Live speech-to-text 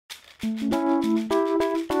Okay.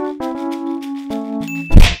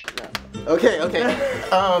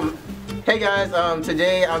 Hey guys,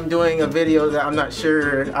 today I'm doing a video that I'm not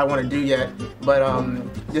sure I want to do yet, but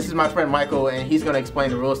this is my friend Michael, and he's gonna explain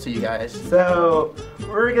the rules to you guys. So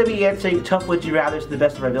we're gonna be answering tough would you rather to the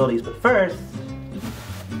best of our abilities, but first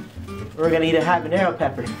we're gonna eat a habanero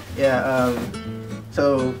pepper. Yeah.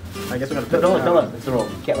 So I guess we're gonna put. Don't look. It's a roll.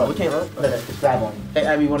 Can't look. We can't look. No, just grab one. Hey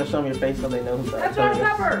Abby, you want to show me your face so they know who's that? That's not a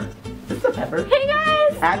pepper. It's a pepper. Hey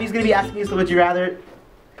guys. Abby's gonna be asking us the would you rather.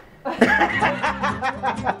 That's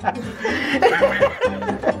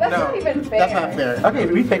not even fair. That's not fair. Okay,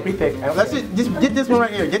 repick. Let's just get this one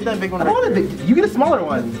right here. Get that big one. I don't want a big. You get a smaller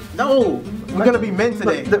one. No, we're gonna be men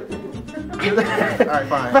today. Alright,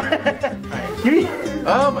 fine.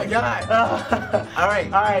 Oh my god.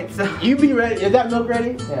 Alright, so you be ready. Is that milk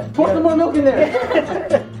ready? Yeah. Pour some more milk in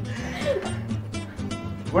there.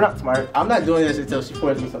 We're not smart. I'm not doing this until she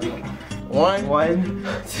pours me something. One,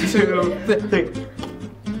 2, 3.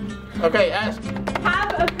 Okay, ask.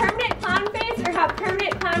 Have a permanent clown face or have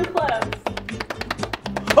permanent clown clothes?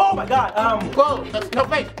 Oh my god. Clothes. No,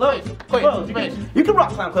 face. Clothes. Face. You can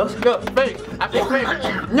rock clown clothes. Go, face. I said face.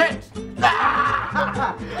 Next.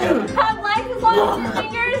 Have legs as long as your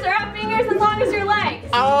fingers or have fingers as long as your legs?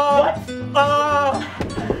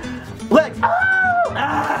 Legs.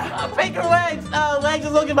 Finger legs. Legs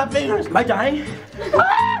as long as my fingers. Am I dying?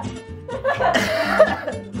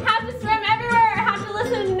 Have to swim everywhere or have to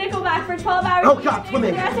listen to Nickelback for 12 hours Oh god, for the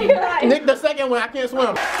swimming. rest of your life? Nick, the second one, I can't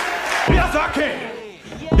swim. Yes, I can.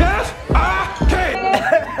 Yes, I can.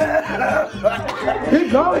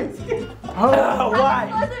 Keep going. Oh, why?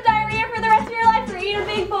 Have explosive diarrhea for the rest of your life or eat a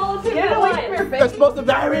big bowl of food at once? Explosive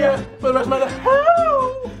diarrhea for the rest of my life.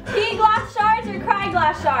 Eat glass shards or cry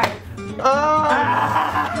glass shards?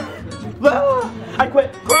 I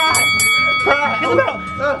quit. Cry. Get them out.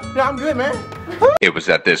 No, I'm good, man. It was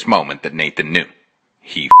at this moment that Nathan knew.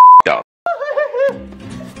 He up.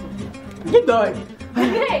 Keep going.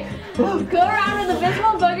 Okay. Go around with a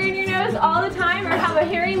visible booger in your nose all the time or have a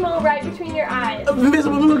hairy mole right between your eyes?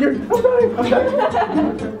 Invisible booger. I'm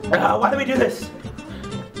done. Why do we do this?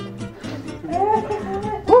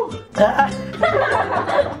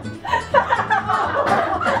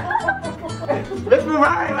 Let's move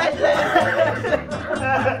on.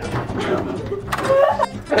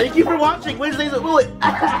 Thank you for watching Wednesdays at Bullet.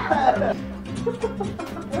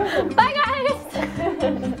 Bye guys!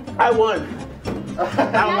 I won.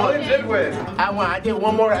 You did win. I won. I did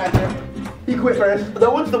one more after. He quit first.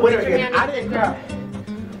 That one's the winner again. I didn't cry.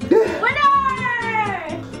 Winner!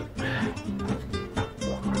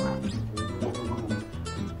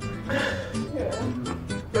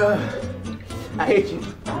 I hate you.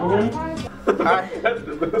 Alright.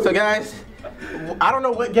 So guys, I don't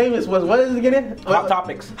know what game this was. What is it again? Hot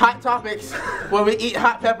topics. Hot topics. Where we eat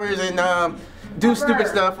hot peppers and do stupid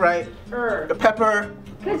stuff, right? Pepper.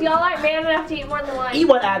 Because y'all aren't man enough to eat more than one. Eat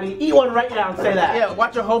one, Abby. Eat one right now and say that. Yeah,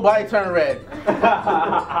 watch your whole body turn red.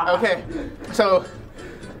 Okay, so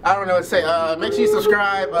I don't know what to say. Make sure you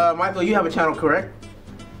subscribe. Michael, you have a channel, correct?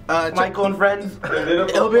 Michael and friends.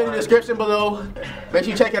 It'll be in the description below. Make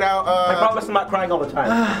sure you check it out. I promise I'm not crying all the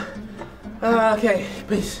time. Okay,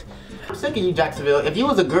 peace. I'm sick of you, Jacksonville. If you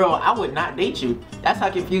was a girl, I would not date you. That's how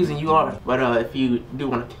confusing you are. But if you do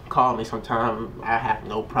want to call me sometime, I have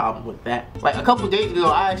no problem with that. Like a couple days ago,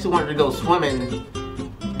 I actually wanted to go swimming,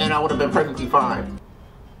 and I would have been perfectly fine.